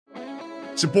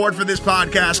Support for this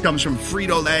podcast comes from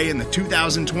Frito-Lay in the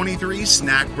 2023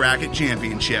 Snack Bracket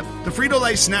Championship. The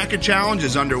Frito-Lay Snack-It Challenge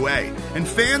is underway, and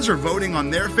fans are voting on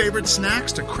their favorite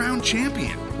snacks to crown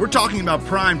champion. We're talking about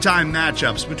prime-time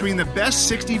matchups between the best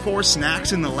 64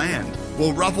 snacks in the land.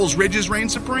 Will Ruffles Ridges reign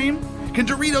supreme? Can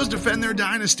Doritos defend their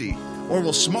dynasty? Or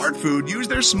will Smart Food use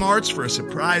their smarts for a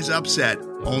surprise upset?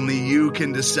 Only you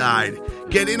can decide.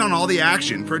 Get in on all the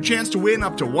action for a chance to win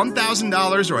up to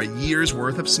 $1,000 or a year's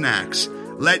worth of snacks.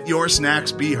 Let your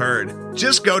snacks be heard.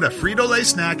 Just go to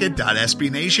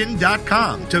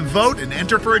fritolaysnacket.sbnation.com to vote and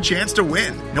enter for a chance to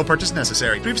win. No purchase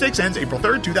necessary. Sweepstakes ends April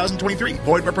 3rd, 2023.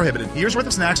 Void where prohibited. Year's worth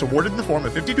of snacks awarded in the form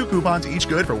of 52 coupons, each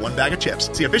good for one bag of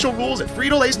chips. See official rules at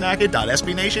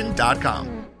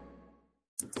fritolaysnacket.sbnation.com.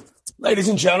 Ladies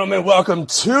and gentlemen, welcome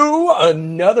to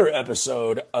another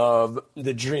episode of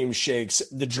the Dream Shakes,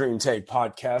 the Dream Take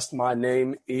podcast. My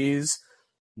name is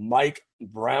Mike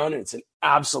Brown, and it's an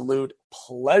absolute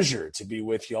pleasure to be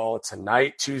with y'all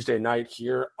tonight, Tuesday night,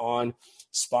 here on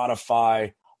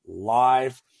Spotify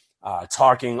Live,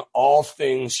 talking all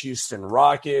things Houston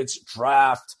Rockets,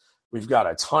 draft. We've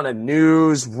got a ton of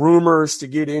news, rumors to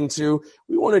get into.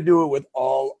 We want to do it with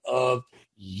all of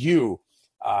you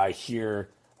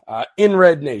here in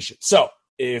Red Nation. So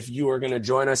if you are going to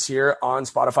join us here on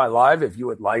Spotify Live, if you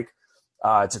would like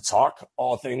to talk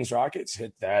all things Rockets,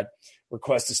 hit that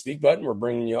request to speak button. We're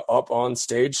bringing you up on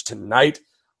stage tonight.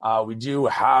 We do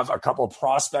have a couple of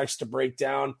prospects to break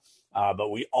down, but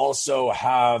we also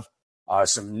have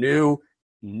some new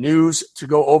news to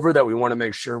go over that we want to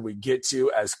make sure we get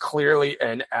to as clearly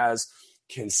and as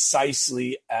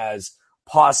concisely as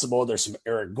possible. There's some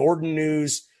Eric Gordon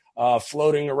news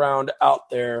floating around out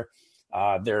there.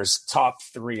 There's top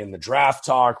 3 in the draft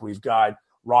talk. We've got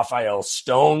Raphael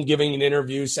Stone giving an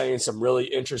interview saying some really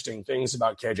interesting things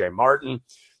about KJ Martin.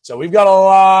 So we've got a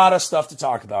lot of stuff to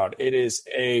talk about. It is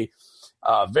a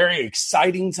very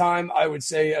exciting time, I would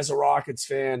say, as a Rockets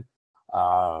fan.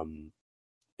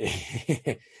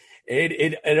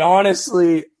 It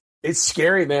honestly, it's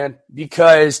scary, man,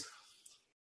 because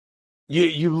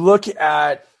you look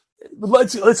at,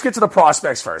 let's get to the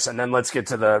prospects first, and then let's get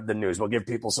to the news. We'll give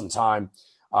people some time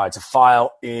to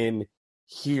file in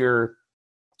here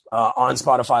on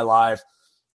Spotify Live.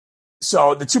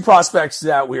 So the 2 prospects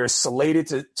that we are slated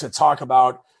to talk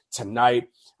about tonight,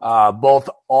 both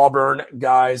Auburn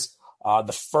guys,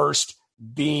 the first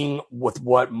being with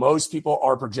what most people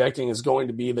are projecting is going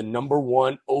to be the number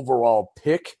 1 overall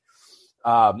pick,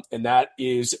 and that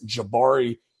is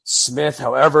Jabari Smith.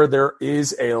 However, there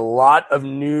is a lot of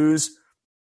news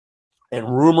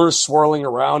and rumors swirling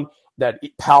around that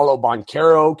Paolo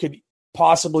Banchero could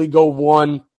possibly go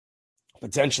 1,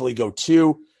 potentially go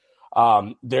 2.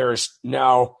 There's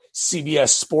now CBS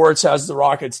Sports has the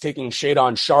Rockets taking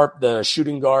Shadon Sharp, the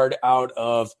shooting guard out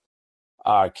of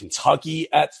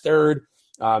Kentucky, at 3rd.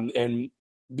 And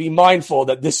be mindful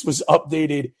that this was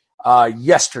updated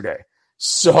yesterday.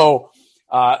 So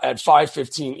at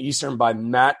 5:15 Eastern by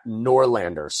Matt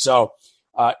Norlander. So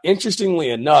interestingly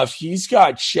enough, he's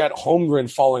got Chet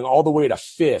Holmgren falling all the way to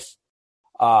 5th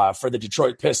for the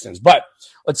Detroit Pistons. But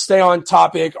let's stay on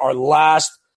topic. Our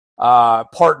last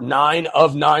part 9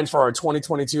 of 9 for our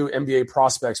 2022 NBA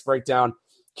prospects breakdown.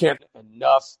 Can't thank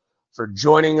enough for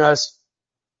joining us.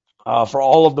 For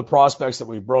all of the prospects that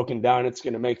we've broken down, it's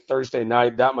going to make Thursday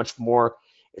night that much more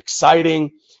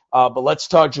exciting. But let's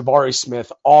talk Jabari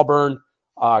Smith, Auburn.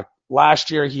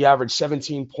 Last year, he averaged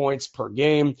 17 points per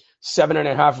game,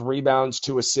 7.5 rebounds,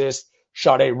 2 assists,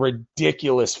 shot a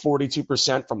ridiculous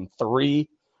 42% from 3.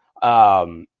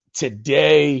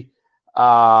 Today,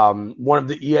 one of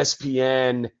the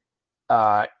ESPN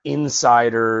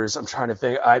insiders, I'm trying to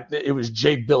think, it was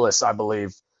Jay Billis, I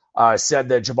believe, said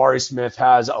that Jabari Smith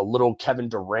has a little Kevin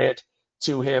Durant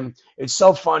to him. It's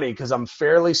so funny because I'm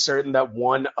fairly certain that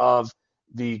one of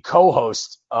the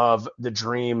co-hosts of the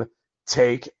Dream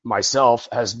Take, myself,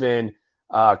 has been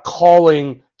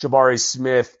calling Jabari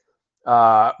Smith,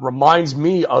 reminds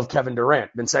me of Kevin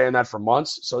Durant. Been saying that for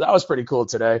months. So that was pretty cool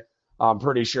today. I'm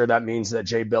pretty sure that means that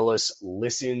Jay Billis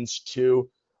listens to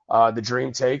the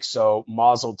Dream Take. So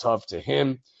mazel tov to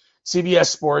him. CBS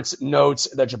Sports notes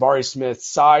that Jabari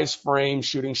Smith's size, frame,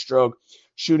 shooting stroke,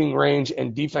 shooting range,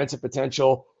 and defensive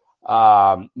potential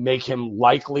make him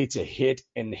likely to hit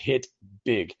and hit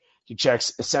big. He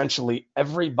checks essentially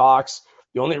every box.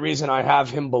 The only reason I have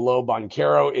him below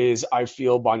Banchero is I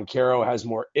feel Banchero has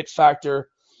more it factor.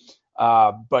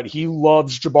 But he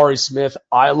loves Jabari Smith.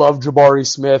 I love Jabari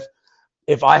Smith.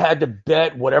 If I had to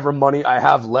bet whatever money I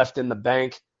have left in the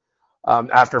bank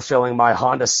after filling my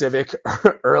Honda Civic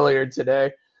earlier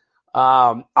today,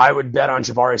 I would bet on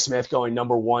Jabari Smith going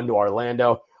number 1 to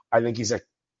Orlando. I think he's a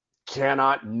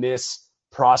cannot miss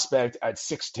prospect at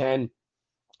 6'10",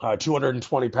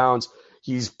 220 pounds.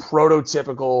 He's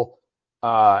prototypical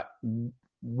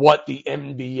what the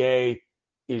NBA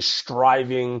is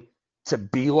striving to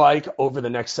be like over the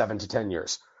next 7 to 10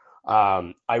 years.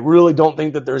 I really don't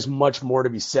think that there's much more to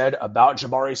be said about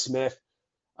Jabari Smith.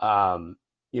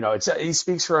 He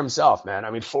speaks for himself, man.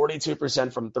 I mean,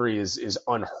 42% from three is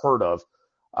unheard of,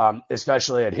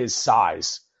 especially at his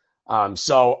size.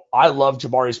 So I love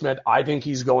Jabari Smith. I think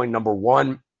he's going number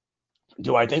 1.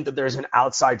 Do I think that there's an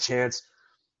outside chance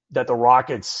that the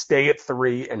Rockets stay at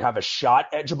 3 and have a shot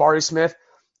at Jabari Smith?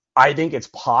 I think it's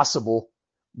possible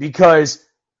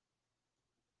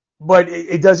but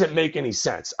it doesn't make any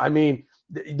sense. I mean,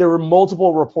 there were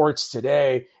multiple reports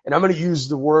today, and I'm going to use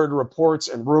the word reports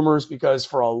and rumors because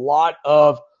for a lot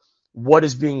of what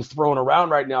is being thrown around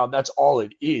right now, that's all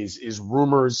it is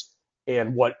rumors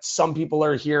and what some people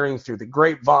are hearing through the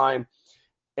grapevine.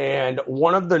 And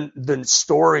one of the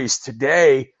stories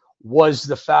today was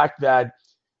the fact that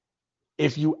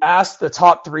if you ask the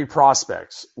top 3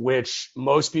 prospects, which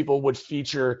most people would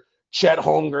feature Chet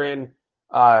Holmgren,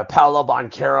 Paolo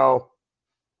Banchero,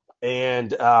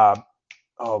 and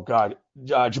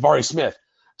Jabari Smith.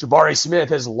 Jabari Smith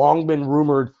has long been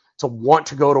rumored to want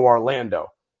to go to Orlando.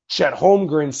 Chet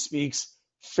Holmgren speaks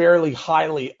fairly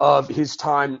highly of his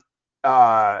time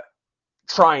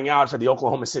trying out for the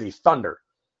Oklahoma City Thunder.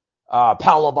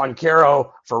 Paolo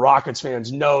Banchero, for Rockets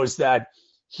fans, knows that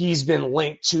he's been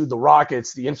linked to the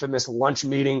Rockets, the infamous lunch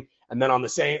meeting, and then on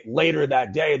the later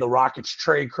that day, the Rockets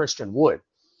trade Christian Wood.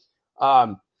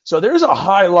 So there's a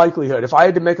high likelihood, if I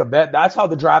had to make a bet, that's how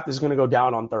the draft is going to go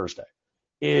down on Thursday.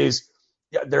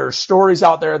 There are stories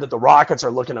out there that the Rockets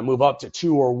are looking to move up to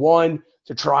 2 or 1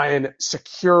 to try and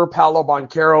secure Paolo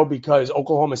Banchero because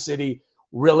Oklahoma City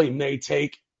really may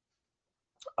take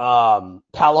Paolo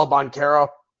Banchero.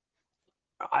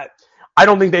 I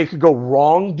don't think they could go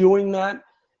wrong doing that.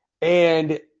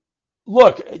 And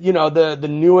look, the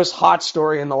newest hot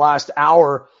story in the last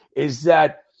hour is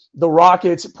that the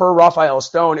Rockets, per Raphael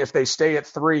Stone, if they stay at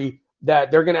 3,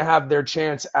 that they're going to have their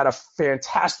chance at a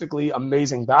fantastically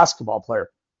amazing basketball player.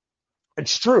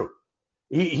 It's true.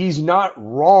 He's not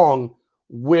wrong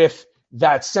with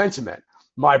that sentiment.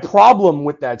 My problem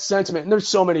with that sentiment, and there's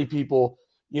so many people,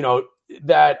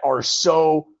 that are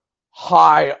so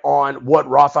high on what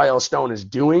Raphael Stone is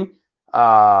doing.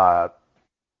 I'm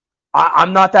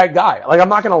not that guy. Like, I'm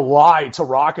not going to lie to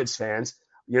Rockets fans.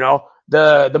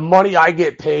 The money I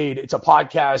get paid to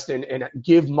podcast and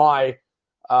give my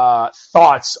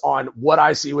thoughts on what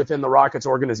I see within the Rockets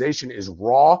organization is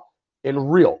raw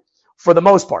and real for the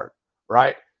most part,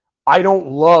 right? I don't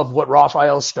love what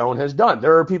Raphael Stone has done.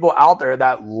 There are people out there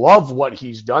that love what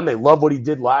he's done. They love what he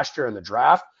did last year in the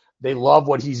draft. They love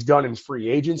what he's done in free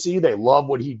agency. They love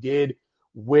what he did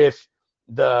with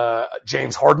the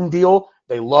James Harden deal.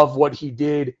 They love what he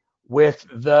did with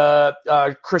the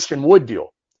Christian Wood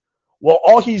deal. Well,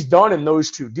 all he's done in those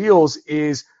 2 deals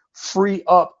is free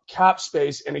up cap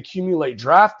space and accumulate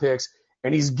draft picks,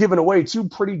 and he's given away 2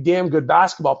 pretty damn good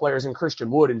basketball players in Christian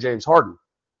Wood and James Harden.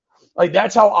 Like,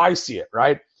 that's how I see it,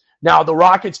 right? Now, the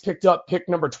Rockets picked up pick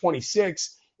number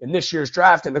 26 in this year's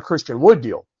draft in the Christian Wood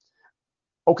deal.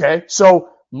 Okay, so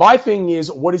my thing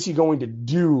is, what is he going to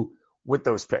do with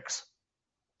those picks?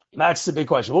 That's the big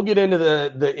question. We'll get into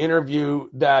the interview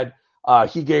that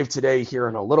he gave today here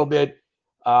in a little bit.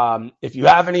 If you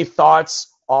have any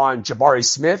thoughts on Jabari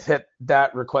Smith, hit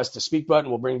that request to speak button.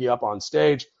 We'll bring you up on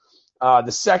stage.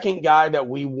 The second guy that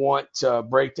we want to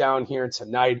break down here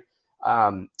tonight,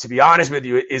 to be honest with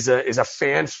you, is a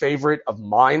fan favorite of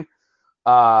mine.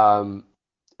 And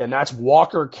that's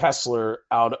Walker Kessler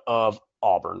out of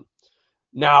Auburn.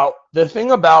 Now, the thing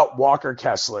about Walker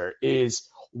Kessler is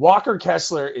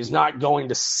not going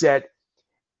to set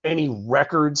any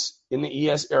records in the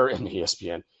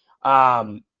ESPN.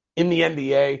 In the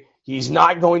NBA, he's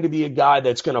not going to be a guy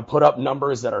that's going to put up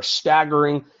numbers that are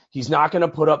staggering. He's not going to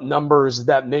put up numbers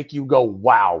that make you go,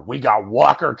 wow, we got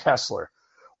Walker Kessler.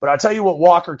 But I'll tell you what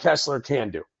Walker Kessler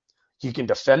can do. He can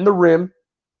defend the rim,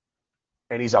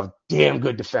 and he's a damn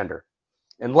good defender.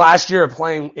 And last year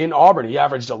playing in Auburn, he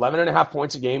averaged 11.5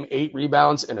 points a game, 8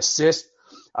 rebounds, and assists.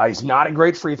 He's not a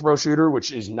great free throw shooter,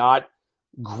 which is not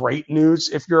great news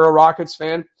if you're a Rockets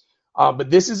fan. But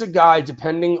this is a guy,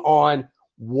 depending on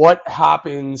what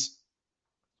happens,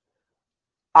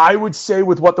 I would say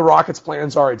with what the Rockets'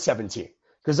 plans are at 17.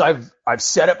 Because I've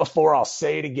said it before, I'll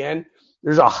say it again.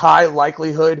 There's a high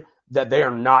likelihood that they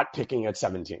are not picking at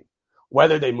 17.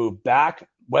 Whether they move back,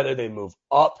 whether they move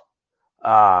up,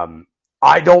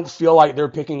 I don't feel like they're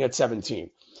picking at 17.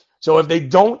 So if they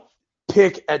don't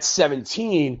pick at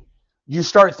 17, you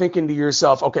start thinking to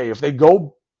yourself, okay, if they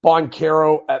go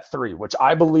Boncaro at 3, which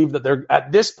I believe that they're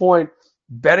at this point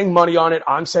betting money on it,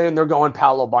 I'm saying they're going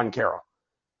Paolo Boncaro.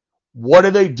 What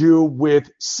do they do with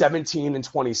 17 and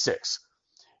 26?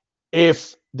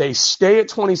 If they stay at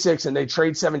 26 and they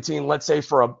trade 17, let's say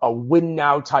for a win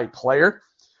now type player,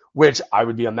 which I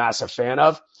would be a massive fan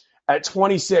of, at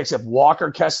 26, if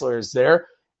Walker Kessler is there,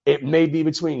 it may be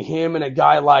between him and a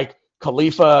guy like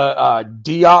Khalifa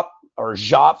Diop or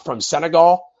Diop from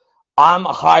Senegal. I'm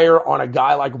higher on a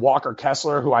guy like Walker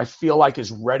Kessler, who I feel like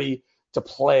is ready to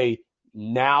play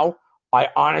now. I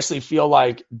honestly feel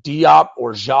like Diop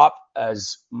or Diop,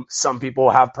 as some people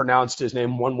have pronounced his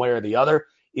name one way or the other,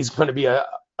 is going to be a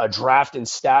draft and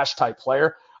stash type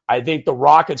player. I think the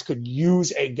Rockets could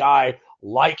use a guy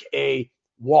like a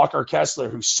Walker Kessler,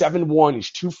 who's 7'1",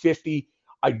 he's 250.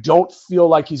 I don't feel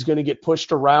like he's going to get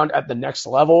pushed around at the next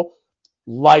level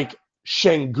like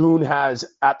Şengün has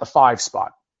at the 5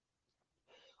 spot.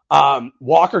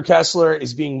 Walker Kessler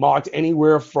is being mocked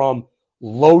anywhere from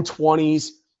low 20s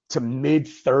to mid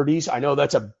 30s. I know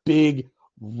that's a big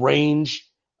range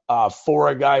for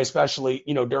a guy, especially,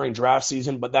 during draft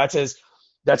season, but that's as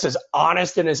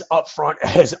honest and as upfront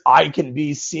as I can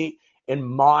be seen in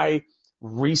my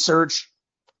research,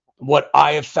 what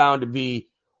I have found to be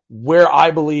where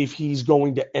I believe he's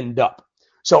going to end up.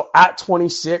 So at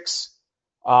 26,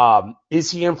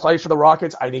 is he in play for the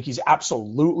Rockets? I think he's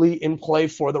absolutely in play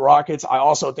for the Rockets. I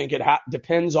also think it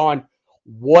depends on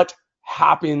what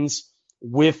happens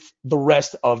with the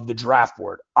rest of the draft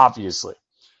board, obviously.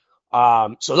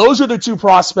 So those are the 2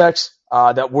 prospects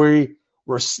that we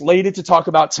were slated to talk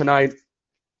about tonight.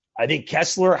 I think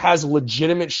Kessler has a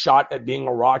legitimate shot at being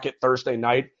a Rocket Thursday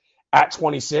night at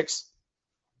 26.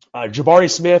 Jabari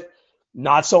Smith,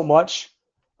 not so much.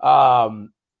 I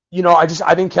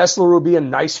think Kessler will be a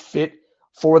nice fit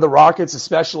for the Rockets,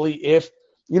 especially if,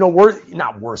 we're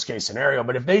not worst case scenario,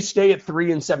 but if they stay at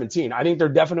 3 and 17, I think they're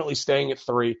definitely staying at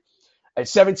 3. At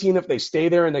 17, if they stay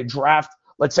there and they draft,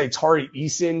 let's say Tari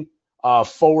Eason,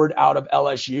 forward out of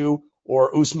LSU,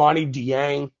 or Ousmane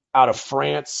Dieng out of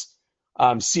France.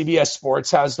 CBS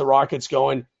Sports has the Rockets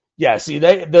going. Yeah, see,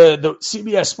 the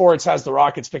CBS Sports has the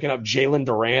Rockets picking up Jalen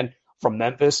Duran from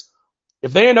Memphis.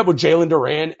 If they end up with Jalen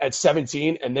Duran at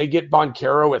 17 and they get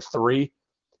Boncaro at 3,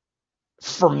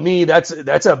 for me, that's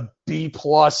a B+,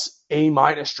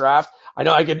 A- draft. I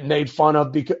know I get made fun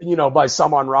of because, by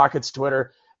some on Rockets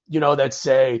Twitter, that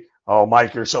say, "Oh,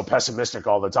 Mike, you're so pessimistic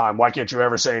all the time. Why can't you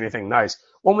ever say anything nice?"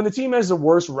 Well, when the team has the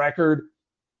worst record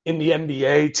in the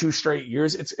NBA 2 straight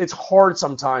years, it's hard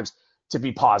sometimes to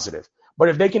be positive. But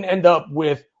if they can end up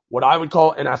with what I would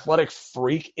call an athletic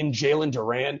freak in Jalen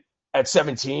Duran at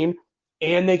 17,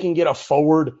 and they can get a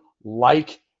forward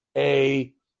like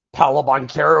a Paolo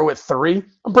Boncaro at 3,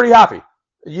 I'm pretty happy.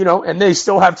 And they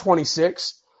still have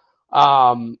 26.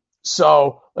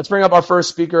 So let's bring up our first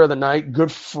speaker of the night,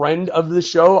 good friend of the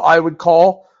show, I would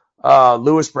call,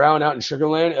 Lewis Brown out in Sugar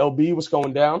Land. LB, what's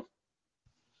going down?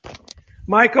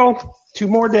 Michael, 2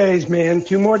 more days, man.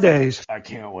 2 more days. I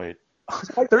can't wait.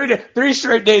 3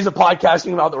 straight days of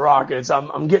podcasting about the Rockets.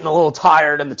 I'm getting a little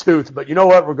tired in the tooth, but you know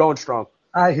what? We're going strong.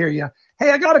 I hear you. Hey,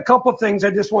 I got a couple things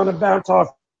I just want to bounce off.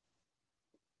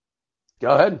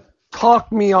 Go ahead.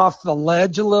 Talk me off the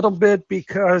ledge a little bit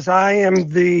because I am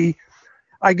the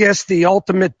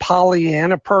ultimate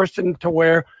Pollyanna person to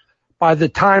where by the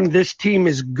time this team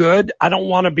is good, I don't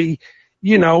want to be,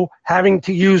 having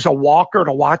to use a walker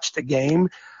to watch the game.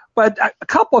 But a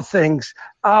couple of things.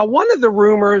 One of the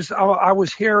rumors I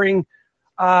was hearing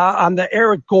on the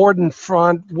Eric Gordon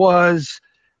front was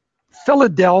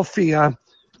Philadelphia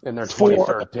in their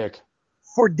 23rd pick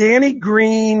for Danny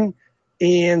Green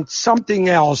and something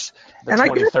else. The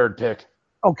 23rd pick.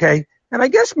 Okay. And I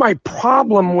guess my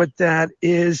problem with that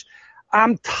is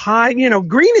I'm tired.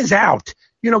 Green is out.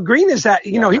 Green is out.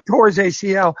 He tore his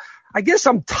ACL. I guess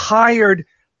I'm tired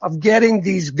of getting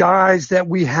these guys that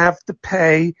we have to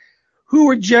pay who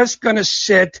are just going to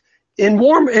sit in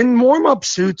warm-up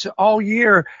suits all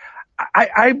year.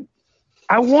 I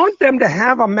want them to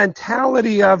have a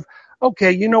mentality of,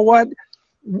 okay, you know what?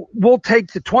 We'll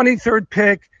take the 23rd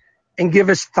pick and give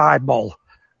us Thibault.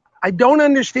 I don't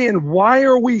understand why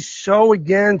are we so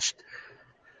against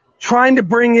trying to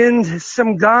bring in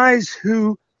some guys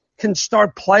who can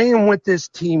start playing with this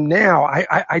team now.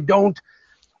 I don't.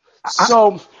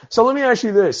 So let me ask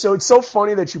you this. So it's so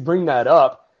funny that you bring that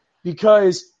up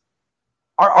because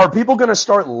are people going to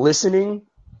start listening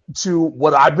to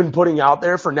what I've been putting out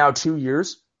there for now 2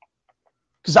 years?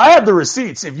 Because I have the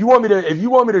receipts. If you want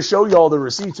me to show y'all the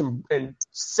receipts and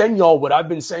send y'all what I've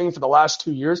been saying for the last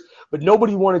 2 years, but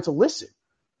nobody wanted to listen.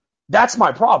 That's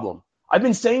my problem. I've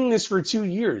been saying this for 2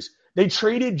 years. They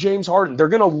traded James Harden. They're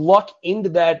going to luck into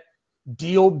that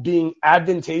deal being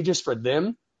advantageous for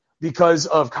them because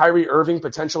of Kyrie Irving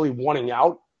potentially wanting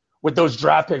out, with those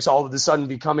draft picks all of a sudden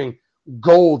becoming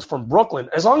gold from Brooklyn.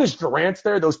 As long as Durant's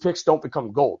there, those picks don't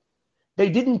become gold. They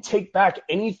didn't take back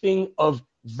anything of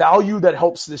value that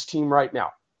helps this team right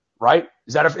now, right?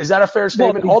 Is that a fair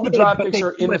statement? Well, all the draft picks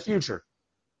are in the future.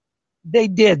 They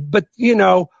did, but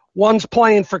one's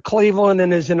playing for Cleveland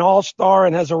and is an all-star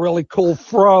and has a really cool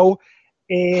throw,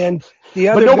 and the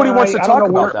other. But nobody guy, wants to talk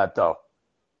about that, though.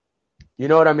 You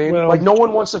know what I mean? Well, like no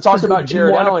one wants to talk about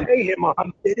Jared Allen. They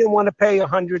didn't want to pay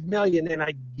 $100 million, and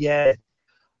I get it.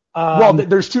 Well,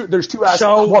 there's two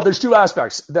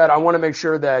aspects that I want to make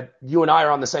sure that you and I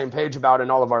are on the same page about,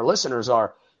 and all of our listeners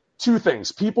are. Two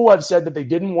things. People have said that they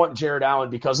didn't want Jared Allen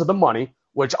because of the money,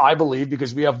 which I believe,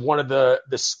 because we have one of the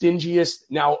stingiest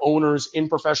now owners in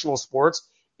professional sports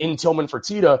in Tillman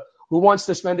Fertitta, who wants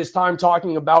to spend his time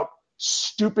talking about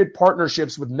stupid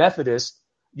partnerships with Methodists,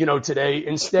 today,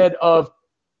 instead of,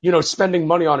 spending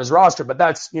money on his roster. But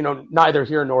that's, neither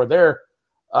here nor there.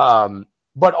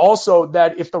 But also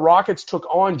that if the Rockets took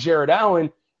on Jared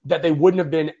Allen, that they wouldn't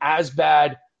have been as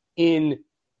bad in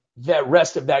that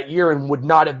rest of that year and would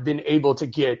not have been able to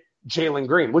get Jalen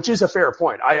Green, which is a fair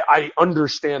point. I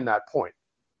understand that point.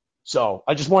 So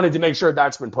I just wanted to make sure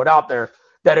that's been put out there,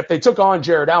 that if they took on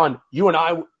Jared Allen, you and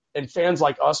I and fans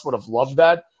like us would have loved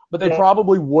that, but they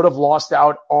probably would have lost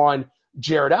out on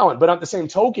Jared Allen. But on the same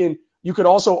token, you could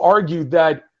also argue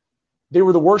that they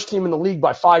were the worst team in the league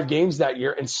by 5 games that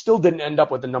year and still didn't end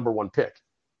up with the number 1 pick.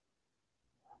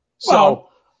 So,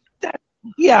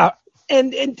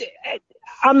 and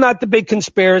I'm not the big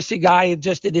conspiracy guy. It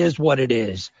is what it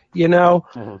is,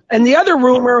 Mm-hmm. And the other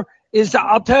rumor is,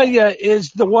 I'll tell you,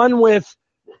 is the one with,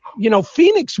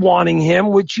 Phoenix wanting him,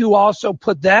 which you also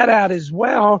put that out as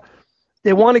well.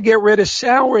 They want to get rid of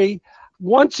salary.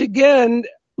 Once again,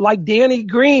 like Danny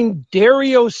Green,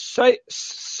 Dario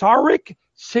Saric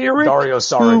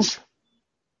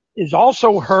is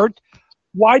also hurt.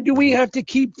 Why do we have to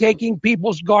keep taking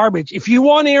people's garbage? If you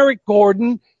want Eric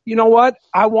Gordon, you know what?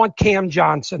 I want Cam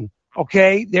Johnson.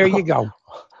 Okay, there you go.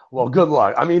 Well, good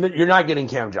luck. I mean, you're not getting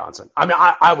Cam Johnson. I mean,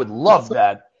 I would love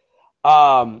that.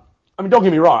 I mean, don't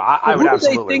get me wrong. I would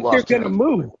absolutely love. Who do they think they're going to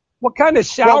move? What kind of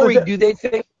salary do they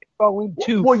think they're going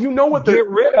to get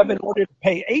rid of in order to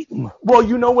pay Ayton? Well,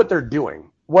 you know what they're doing.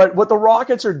 What the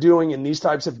Rockets are doing in these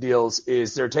types of deals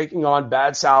is they're taking on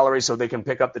bad salary so they can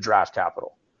pick up the draft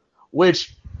capital,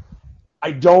 which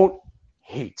I don't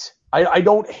hate. I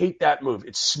don't hate that move.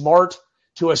 It's smart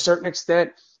to a certain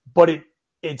extent, but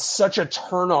it's such a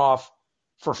turnoff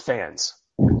for fans.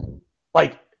 And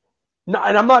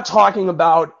I'm not talking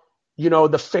about, the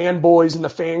fanboys and the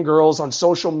fangirls on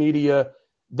social media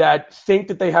that think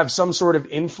that they have some sort of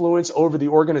influence over the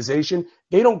organization.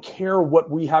 They don't care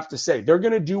what we have to say. They're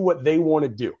going to do what they want to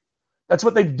do. That's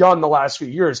what they've done the last few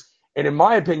years. And in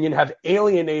my opinion, have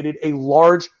alienated a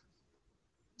large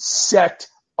sect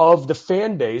of the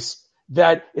fan base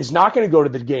that is not going to go to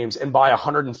the games and buy a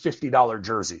 $150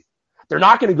 jersey. They're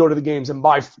not going to go to the games and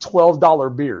buy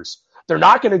 $12 beers. They're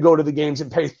not going to go to the games and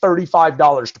pay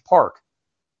 $35 to park,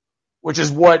 which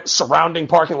is what surrounding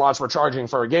parking lots were charging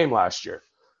for a game last year.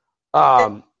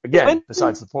 Again,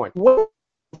 besides the point.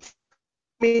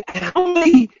 How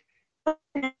many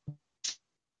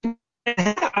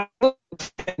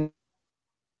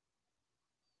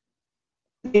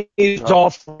is all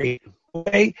free,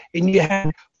 okay? And you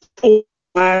had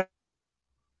 4.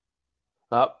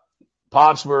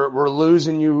 Pops, we're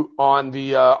losing you on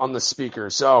the speaker.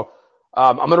 So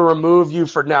I'm going to remove you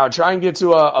for now. Try and get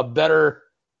to a better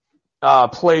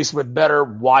place with better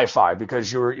Wi-Fi,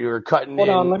 because you're cutting in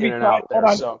and out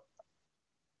there. So.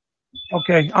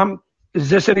 Okay. Is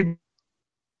this any?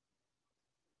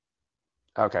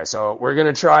 Okay, so we're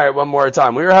going to try it one more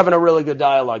time. We were having a really good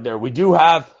dialogue there. We do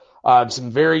have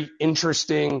some very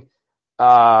interesting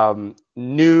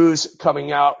news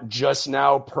coming out just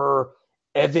now per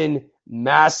Evan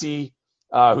Massey,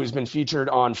 who's been featured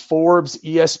on Forbes,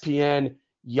 ESPN,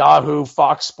 Yahoo,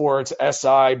 Fox Sports,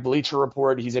 SI, Bleacher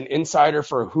Report. He's an insider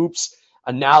for Hoops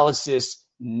Analysis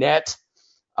Net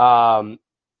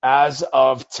as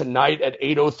of tonight at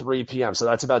 8:03 p.m. So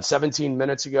that's about 17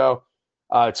 minutes ago.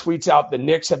 Tweets out, the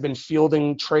Knicks have been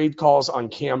fielding trade calls on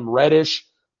Cam Reddish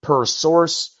per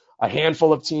source. A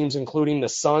handful of teams, including the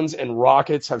Suns and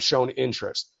Rockets, have shown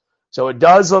interest. So it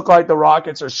does look like the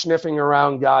Rockets are sniffing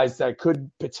around guys that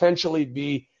could potentially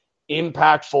be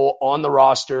impactful on the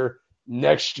roster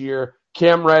next year.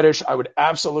 Cam Reddish, I would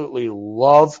absolutely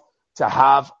love to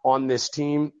have on this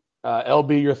team.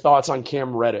 LB, your thoughts on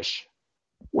Cam Reddish?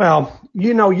 Well,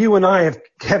 you and I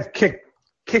have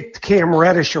kicked Cam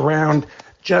Reddish around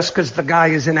just because the guy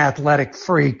is an athletic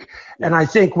freak. And I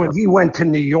think when he went to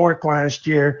New York last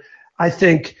year, I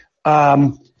think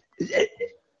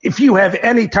if you have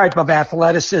any type of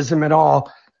athleticism at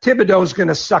all, Thibodeau's going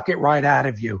to suck it right out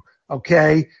of you.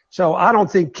 Okay? So I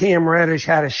don't think Cam Reddish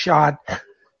had a shot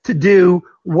to do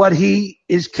what he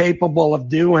is capable of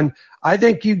doing. I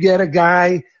think you get a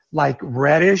guy like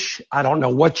Reddish. I don't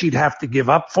know what you'd have to give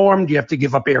up for him. Do you have to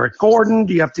give up Eric Gordon?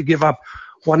 Do you have to give up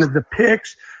one of the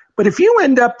picks? But if you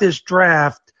end up this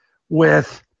draft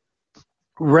with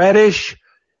Reddish,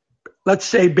 let's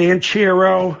say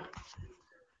Banchero,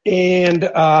 and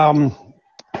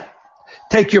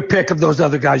take your pick of those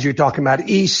other guys you're talking about,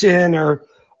 Eason or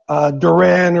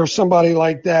Duran or somebody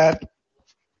like that.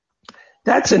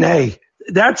 That's an A.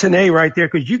 That's an A right there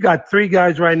because you got three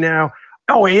guys right now.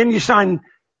 Oh, and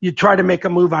you try to make a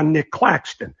move on Nick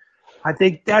Claxton. I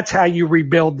think that's how you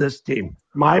rebuild this team.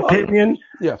 My opinion.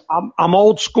 Yeah. I'm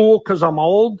old school because I'm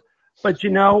old, but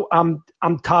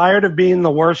I'm tired of being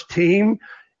the worst team,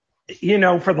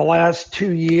 for the last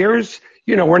 2 years.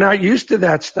 We're not used to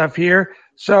that stuff here.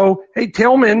 So, hey,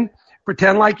 Tillman,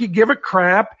 pretend like you give a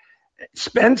crap,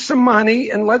 spend some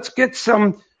money, and let's get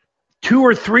some 2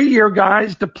 or 3 year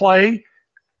guys to play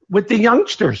with the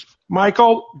youngsters.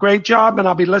 Michael, great job, and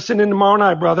I'll be listening tomorrow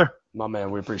night, brother. My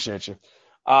man, we appreciate you.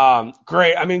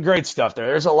 Great stuff there.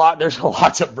 There's a lot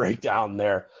to break down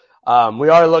there. We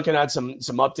are looking at some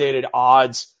updated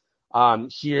odds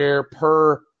here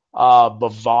per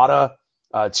Bovada.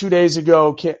 2 days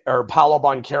ago, Paolo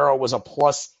Banchero was a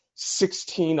plus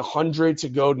 1,600 to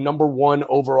go number one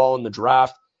overall in the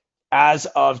draft. As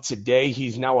of today,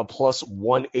 he's now a plus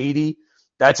 180.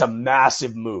 That's a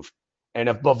massive move. And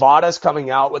if Bovada's coming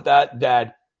out with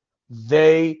that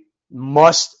they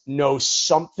must know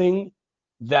something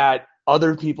that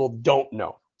other people don't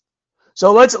know.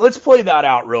 So let's play that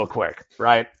out real quick,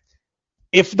 right?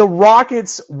 If the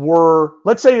Rockets were,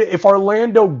 let's say if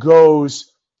Orlando goes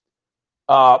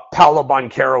Paolo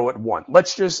Banchero at 1.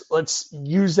 Let's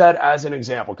use that as an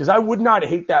example because I would not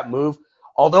hate that move.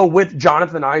 Although with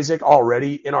Jonathan Isaac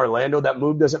already in Orlando, that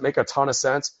move doesn't make a ton of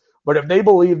sense. But if they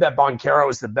believe that Banchero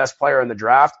is the best player in the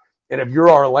draft, and if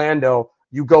you're Orlando,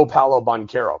 you go Paolo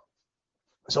Banchero.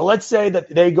 So let's say that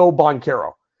they go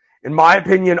Banchero. In my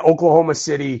opinion, Oklahoma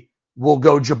City will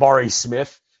go Jabari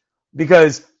Smith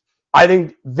because I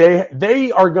think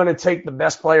they are going to take the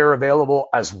best player available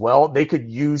as well. They could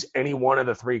use any one of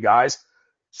the three guys.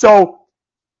 So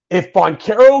if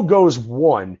Banchero goes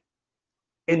 1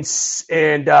 and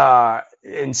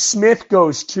Smith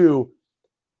goes 2,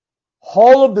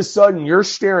 all of a sudden you're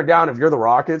staring down, if you're the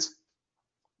Rockets,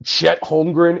 Chet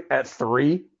Holmgren at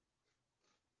 3.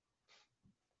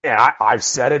 And I've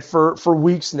said it for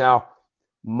weeks now.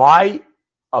 My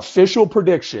official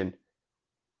prediction,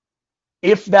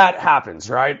 if that happens,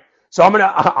 right? So I'm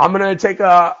gonna take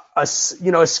a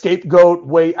scapegoat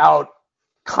way out,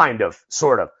 kind of,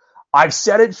 sort of. I've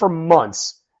said it for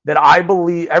months that I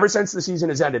believe, ever since the season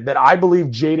has ended, that I believe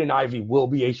Jaden Ivey will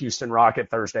be a Houston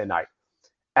Rocket Thursday night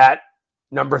at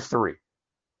number 3,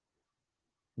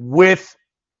 with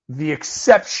the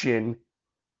exception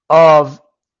of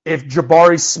if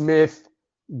Jabari Smith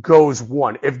goes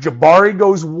 1. If Jabari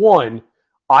goes 1,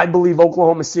 I believe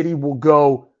Oklahoma City will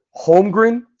go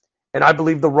Holmgren, and I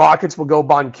believe the Rockets will go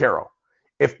Banchero.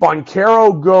 If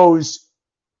Banchero goes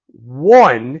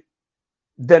 1,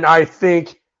 then I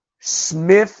think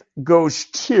Smith goes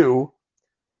 2,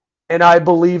 and I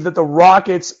believe that the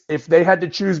Rockets, if they had to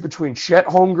choose between Chet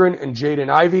Holmgren and Jaden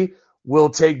Ivey, will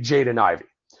take Jaden Ivey.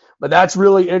 But that's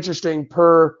really interesting.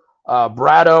 Per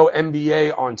Brado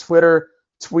NBA on Twitter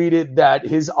tweeted that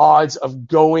his odds of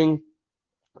going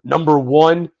number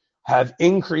 1 have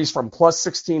increased from plus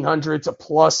 1,600 to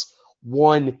plus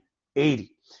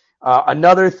 180.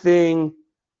 Another thing,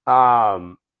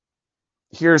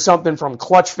 here's something from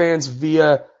Clutch Fans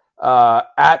via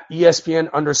at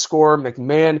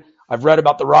ESPN_McMahon. I've read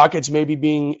about the Rockets maybe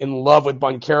being in love with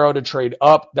Banchero to trade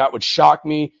up. That would shock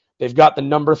me. They've got the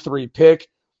number 3 pick.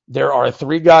 There are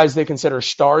 3 guys they consider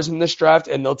stars in this draft,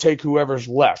 and they'll take whoever's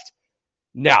left.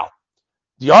 Now,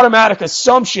 the automatic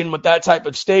assumption with that type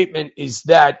of statement is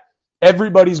that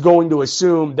everybody's going to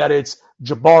assume that it's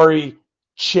Jabari,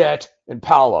 Chet, and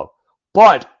Paolo.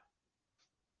 But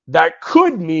that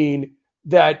could mean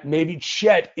that maybe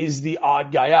Chet is the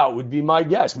odd guy out, would be my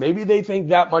guess. Maybe they think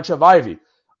that much of Ivy.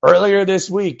 Earlier this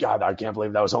week, God, I can't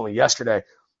believe that was only yesterday,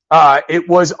 it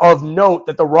was of note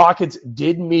that the Rockets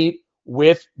did meet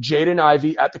with Jaden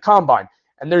Ivey at the Combine.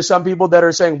 And there's some people that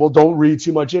are saying, well, don't read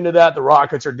too much into that. The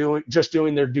Rockets are doing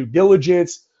their due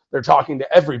diligence. They're talking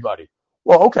to everybody.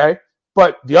 Well, okay.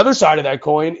 But the other side of that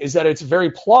coin is that it's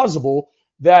very plausible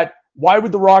that why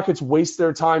would the Rockets waste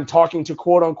their time talking to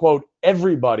quote unquote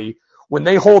everybody when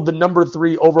they hold the number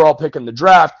 3 overall pick in the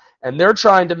draft and they're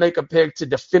trying to make a pick to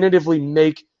definitively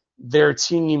make their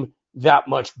team that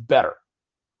much better?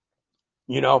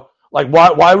 You know, like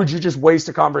why would you just waste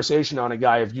a conversation on a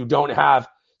guy if you don't have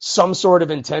some sort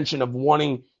of intention of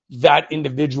wanting that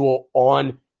individual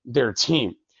on their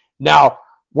team? Now,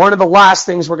 one of the last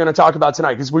things we're going to talk about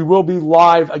tonight, because we will be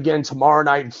live again tomorrow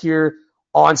night here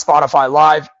on Spotify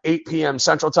Live, 8 p.m.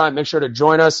 Central Time. Make sure to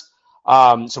join us.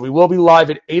 So we will be live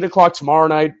at 8 o'clock tomorrow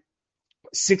night,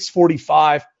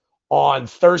 6:45 on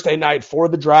Thursday night for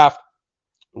the draft.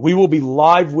 We will be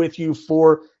live with you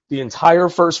for the entire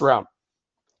first round.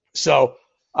 So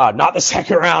not the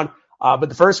second round, but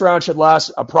the first round should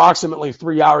last approximately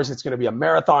 3 hours. It's going to be a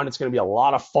marathon. It's going to be a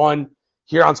lot of fun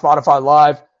here on Spotify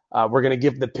Live. We're going to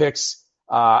give the picks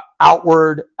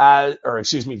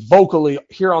vocally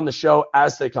here on the show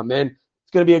as they come in.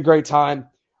 It's going to be a great time.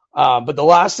 But the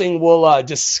last thing we'll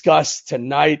discuss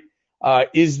tonight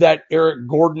is that Eric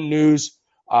Gordon news.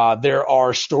 There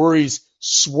are stories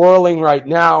swirling right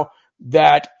now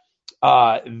that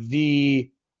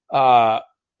the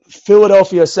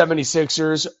Philadelphia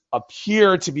 76ers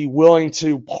appear to be willing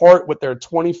to part with their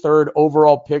 23rd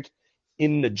overall pick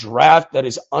in the draft. That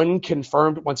is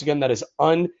unconfirmed. Once again, that is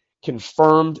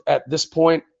unconfirmed at this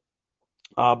point.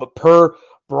 But per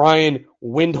Brian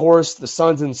Windhorst, the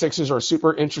Suns and Sixers are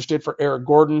super interested for Eric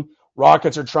Gordon.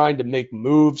 Rockets are trying to make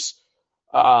moves.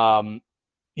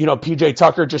 PJ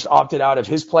Tucker just opted out of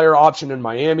his player option in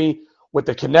Miami with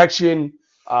the connection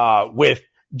with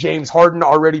James Harden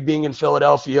already being in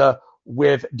Philadelphia,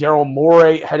 with Daryl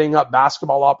Morey heading up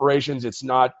basketball operations. It's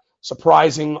not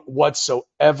surprising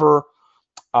whatsoever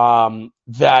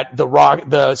that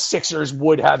the Sixers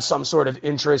would have some sort of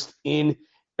interest in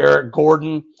Eric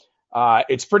Gordon.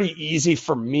 It's pretty easy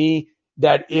for me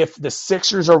that if the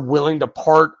Sixers are willing to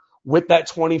part with that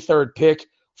 23rd pick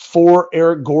for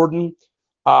Eric Gordon,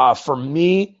 for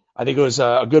me, I think it was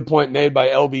a good point made by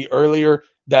LB earlier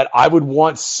that I would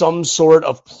want some sort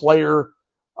of player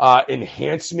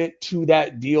enhancement to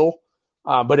that deal.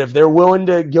 But if they're willing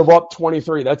to give up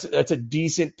 23, that's a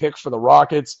decent pick for the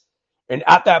Rockets. And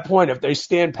at that point, if they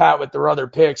stand pat with their other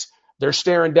picks, they're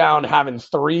staring down having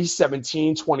 3,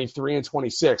 17, 23, and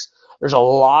 26. There's a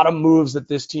lot of moves that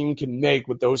this team can make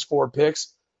with those 4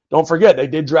 picks. Don't forget, they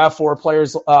did draft 4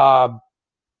 players, last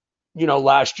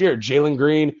year. Jalen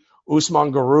Green,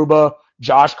 Usman Garuba,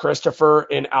 Josh Christopher,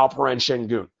 and Alperen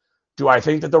Şengün. Do I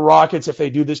think that the Rockets, if they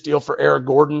do this deal for Eric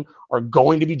Gordon, are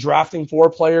going to be drafting 4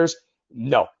 players?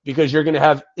 No, because you're going to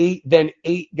have 8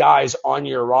 guys on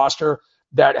your roster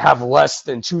that have less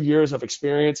than 2 years of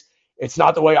experience. It's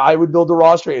not the way I would build a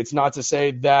roster. It's not to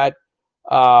say that,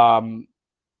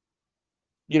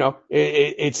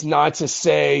 it's not to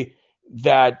say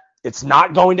that it's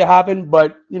not going to happen,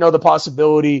 but, the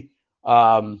possibility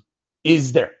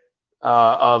is there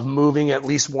of moving at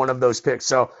least one of those picks.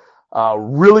 So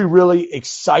really, really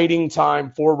exciting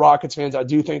time for Rockets fans. I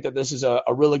do think that this is a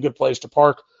really good place to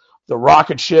park the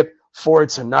rocket ship for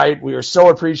tonight. We are so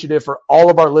appreciative for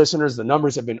all of our listeners. The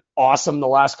numbers have been awesome the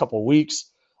last couple of weeks.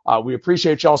 We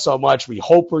appreciate y'all so much. We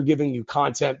hope we're giving you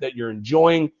content that you're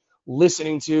enjoying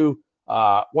listening to.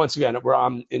 Once again,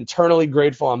 I'm internally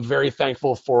grateful. I'm very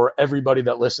thankful for everybody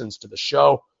that listens to the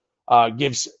show.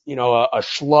 Gives a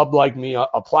schlub like me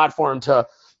a platform to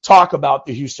talk about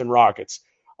the Houston Rockets.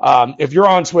 If you're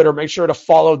on Twitter, make sure to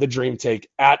follow The Dream Take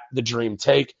at The Dream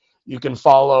Take. You can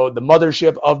follow the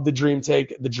mothership of The Dream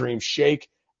Take, The Dream Shake,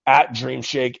 at Dream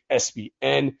Shake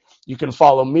SBN. You can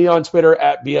follow me on Twitter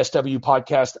at BSW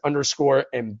Podcast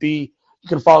 _MB. You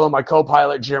can follow my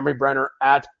co-pilot, Jeremy Brenner,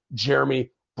 at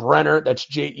Jeremy Brenner. That's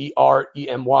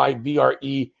JEREMYBRENER.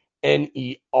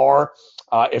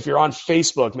 If you're on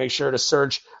Facebook, make sure to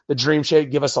search The Dream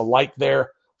Shake. Give us a like there.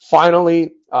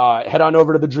 Finally, head on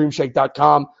over to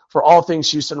thedreamshake.com for all things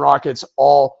Houston Rockets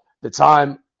all the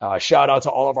time. Shout out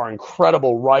to all of our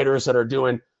incredible writers that are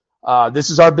doing this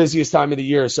is our busiest time of the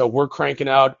year, so we're cranking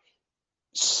out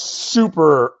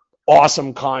super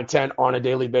awesome content on a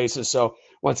daily basis. So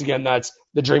once again, that's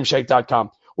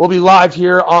thedreamshake.com. We'll be live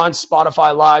here on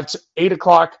Spotify Live to 8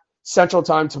 o'clock Central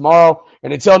Time tomorrow.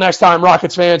 And until next time,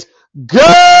 Rockets fans, go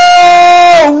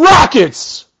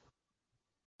Rockets!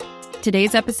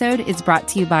 Today's episode is brought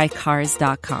to you by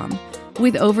Cars.com.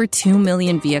 With over 2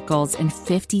 million vehicles and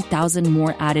 50,000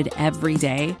 more added every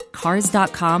day,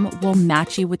 Cars.com will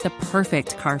match you with the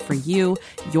perfect car for you,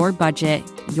 your budget,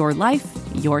 your life,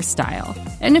 your style.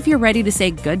 And if you're ready to say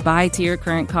goodbye to your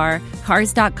current car,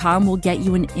 Cars.com will get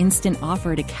you an instant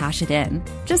offer to cash it in.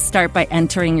 Just start by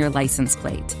entering your license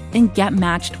plate and get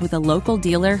matched with a local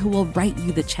dealer who will write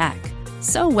you the check.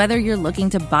 So whether you're looking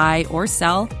to buy or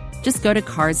sell, just go to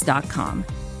Cars.com.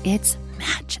 It's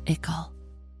magical.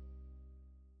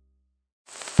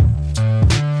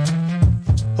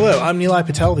 Hello, I'm Nilay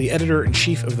Patel, the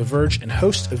editor-in-chief of The Verge and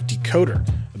host of Decoder,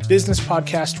 a business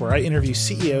podcast where I interview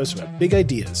CEOs about big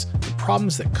ideas, the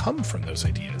problems that come from those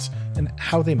ideas, and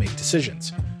how they make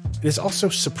decisions. It is also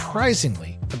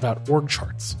surprisingly about org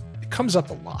charts. It comes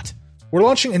up a lot. We're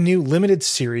launching a new limited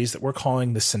series that we're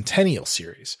calling the Centennial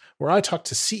Series, where I talk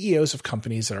to CEOs of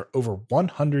companies that are over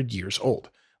 100 years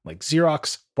old, like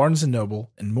Xerox, Barnes &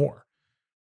 Noble, and more.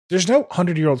 There's no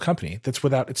 100-year-old company that's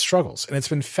without its struggles, and it's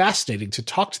been fascinating to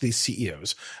talk to these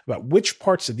CEOs about which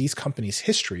parts of these companies'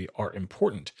 history are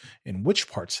important and which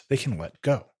parts they can let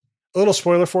go. A little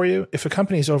spoiler for you, if a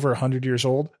company is over 100 years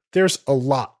old, there's a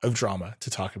lot of drama to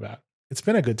talk about. It's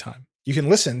been a good time. You can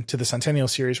listen to the Centennial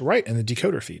Series right in the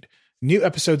Decoder feed. New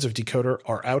episodes of Decoder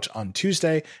are out on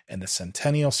Tuesday, and the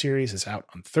Centennial Series is out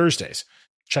on Thursdays.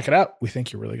 Check it out. We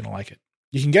think you're really going to like it.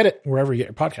 You can get it wherever you get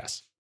your podcasts.